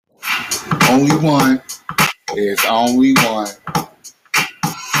only one. There's only one.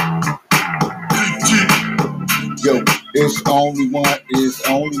 Yo, it's only one. It's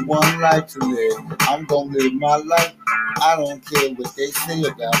only one life to live. I'm gonna live my life. I don't care what they say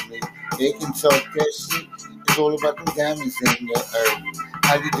about me. They can talk that shit. It's all about the diamonds in the earth.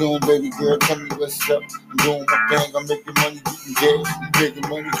 How you doing, baby girl? Tell me what's up. I'm doing my thing. I'm making money, getting gas. You making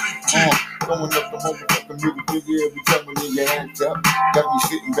money. Throwing up the motherfucking middle finger every time a nigga hands up. Got me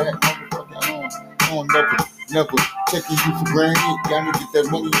sitting back, motherfucker. Never taking you for granted. Gotta get that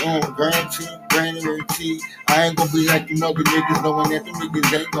money on granted. I ain't gonna be like them other niggas, knowing that them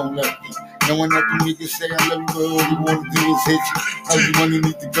niggas ain't gonna love me. Knowing that them niggas say I love you, but all you wanna do is hit you. How you money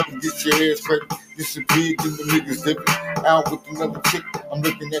need to go and get your ass cracked. Disappeared, then the niggas dipping out with another chick. I'm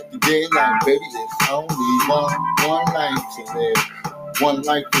looking at the daylight, baby. It's only one life to live. One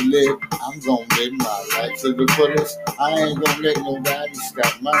life to live. I'm gonna live my life to the fullest. I ain't gonna let nobody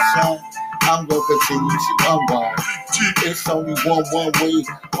stop my shine. I'm gonna continue to unwind. It's only one way,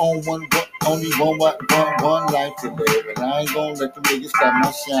 only one life to live, and I ain't gonna let the niggas stop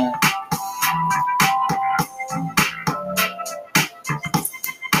my shine.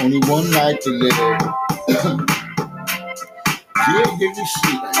 Only one life to live. Yeah, give this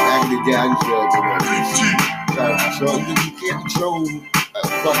shit. I gotta get down this so you can't control a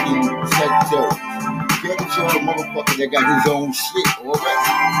fucking sector. You can't control a motherfucker that got his own shit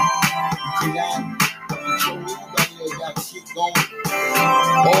already. You cannot control anybody that got shit going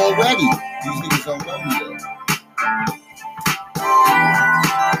already. These niggas don't know me though.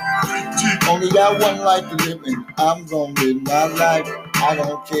 Only got one life to live in. I'm gonna live my life. I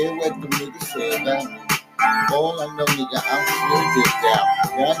don't care what the niggas say about me. All I know, nigga, I'm still dipped out.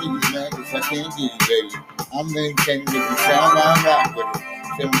 Y'all niggas mad cause I can't get it, baby. I'm maintaining the sound I rock with it.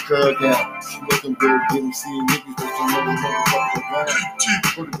 Send me curved out. She looking good, get them seeing niggas that you know they motherfucking around.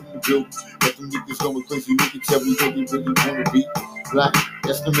 Put it in the joke. Let them niggas going crazy. You can tell me what they really wanna be. Like,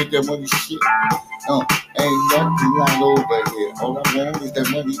 that's to make that money shit. Ain't nothing like over here. All I want is that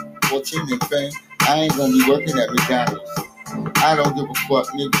money, fortune, and fame. I ain't gonna be working at McDonald's. I don't give a fuck,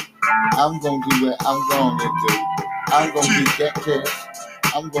 nigga. I'm gonna do what I'm gonna do. I'm gonna get that cash.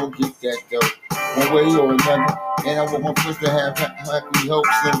 I'm gonna get that dough. One way or another. And I want my friends to have happy hopes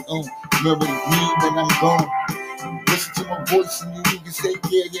and remember me when I'm gone. Listen to my voice and you can say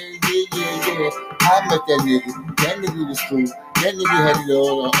yeah. I met that nigga. That nigga was cool. That nigga had it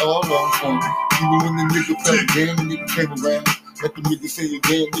all on point. Even when the nigga felt damn, the nigga came around. Let the nigga say your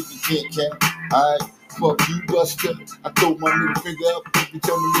damn nigga can't count. Alright. Fuck you, Buster. I throw my middle finger up if you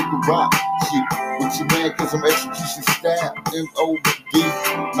tell me nigga rock shit. But you mad cause I'm execution style. M.O.D.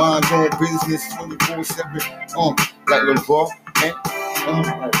 Mind on business 24/7. Like LeVar and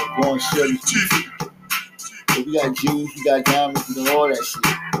like LeVar and Shirley. So we got Jews, we got diamonds, and all that shit.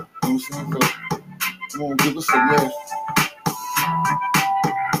 You know what I'm saying? So come on, give us a lift.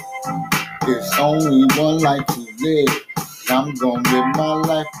 There's only one life to live. I'm gonna live my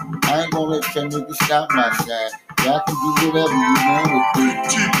life. I ain't gonna let your niggas stop my shine. Y'all can do whatever you want with me.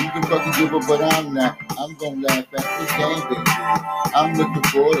 You can fucking give up, but I'm not. I'm gonna laugh at this game, baby. I'm looking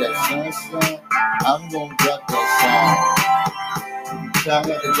for that sunshine. I'm gonna drop that shine. Shine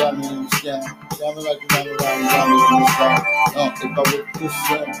like a diamond in the sky. Shine like a diamond in the sky. If I whip this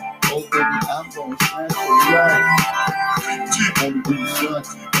sun, oh baby, I'm gonna shine so bright. Only be the sun,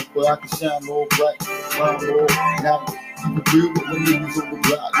 but I can shine more bright, shine more now. Keep it real with my niggas on the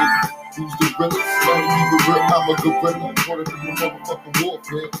block. Who's the realest? Keep it real, I'm a good brother. I'm gonna do the motherfucking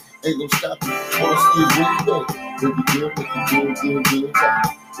warfare. Ain't no stopping. All I see is where you go. Baby girl, good time.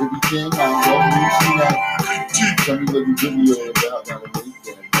 Baby Kim, I love you tonight. Tell me what you really all about. Gotta make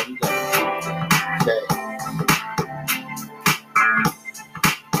that money,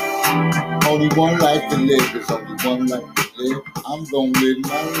 Only one life to live. There's only one life to live. I'm gonna live my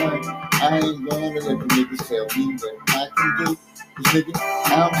life. I ain't gonna let the niggas tell me what I can do. Cause nigga,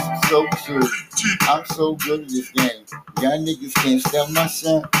 I'm so true. I'm so good at this game. Y'all niggas can't stop my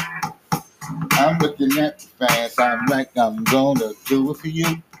shine. I'm looking at the fans. I'm like, I'm gonna do it for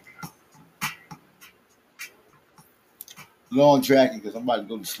you. Long tracking because I'm about to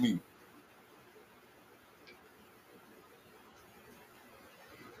go to sleep.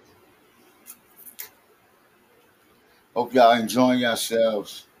 Hope y'all enjoying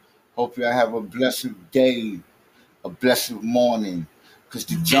yourselves. Hope y'all have a blessed day, a blessed morning. Because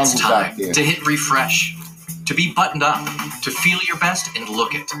the jungle's out there. It's time to hit refresh. To be buttoned up. To feel your best and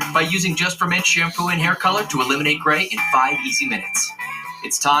look it. By using Just for Men shampoo and hair color to eliminate gray in 5 easy minutes.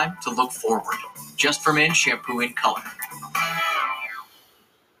 It's time to look forward. Just for Men shampoo and color.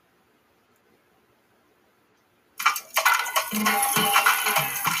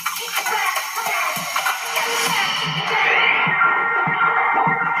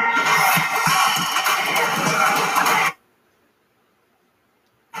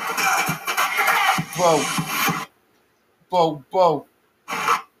 Bo.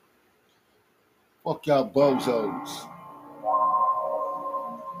 Fuck y'all bozos.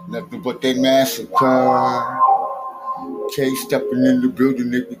 Nothing but they massacre. K stepping in the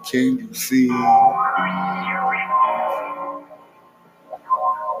building, nigga, can you see?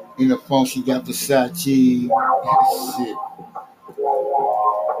 In the phone, she got Versace. Shit.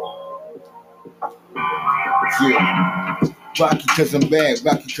 Yeah. Rocky cause I'm bad.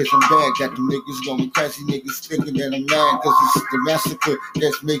 Got the niggas going crazy, niggas thinking that I'm mad cause it's the massacre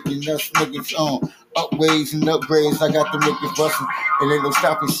that's making us niggas upways and upgrades. I got the niggas bustin', and ain't no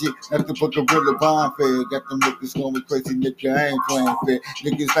stopping shit. Nothing but gorilla bomb fair. Got them niggas going crazy, nigga. I ain't playing fair.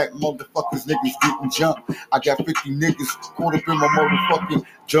 Niggas like motherfuckers, niggas getting jumped. I got 50 niggas caught up in my motherfucking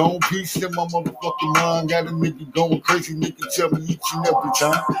Joan piece in my motherfucking mind. Got a nigga going crazy, nigga. Tell me each and every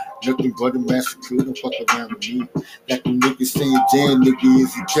time. Nothing but a massacre. Don't fuck around with me. Got them niggas saying, damn, nigga,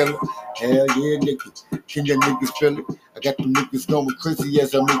 is he killer? Hell yeah, nigga. Can your niggas feel it? I got them niggas going crazy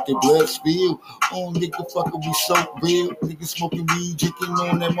as I make their blood spill. Oh, nigga, fucker, we so real. Niggas smoking weed, drinking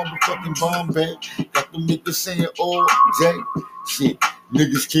on that motherfucking bomb bag. Got them niggas saying all day. Shit,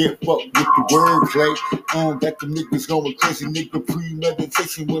 niggas can't fuck with the wordplay. Got them niggas going crazy, nigga,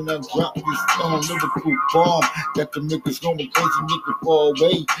 premeditation when I drop this Liverpool bomb. Got them niggas going crazy, nigga, far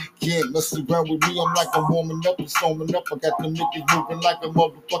away. Can't mess around with me, I'm like I'm warming up and storming up. I got them niggas moving like a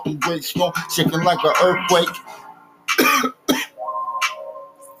motherfucking great storm, shaking like an earthquake.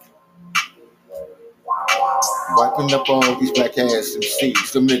 Wiping up all these black ass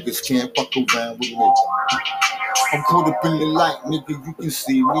MCs. Them niggas can't fuck around with me. I'm caught up in the light, nigga, you can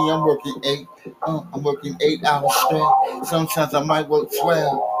see me. I'm working 8 hours straight. Sometimes I might work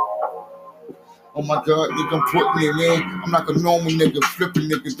 12. Oh my God, nigga, I'm putting it in. I'm like a normal nigga, flipping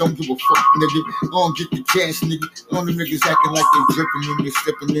nigga, don't give a fuck, nigga. I don't get the cash, nigga. All the niggas acting like they dripping and they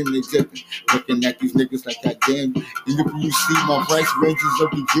stepping in, they dipping. Looking at these niggas like goddamn. And if you see my price ranges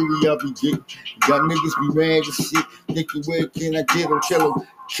of the jury, I'll be getting. Y'all niggas be mad as shit. Nigga, where can I get them?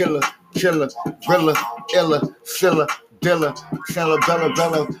 Killer, Rilla, Illa, Silla, Dilla, Sella,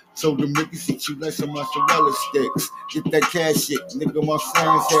 Bella. So the niggas hit you like some mozzarella sticks. Get that cash shit, nigga, my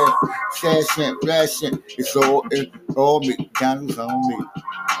son's head. Sashing, flashing, it's all McDonald's on me.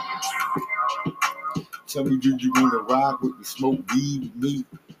 Tell me, do you wanna ride with me, smoke weed with me?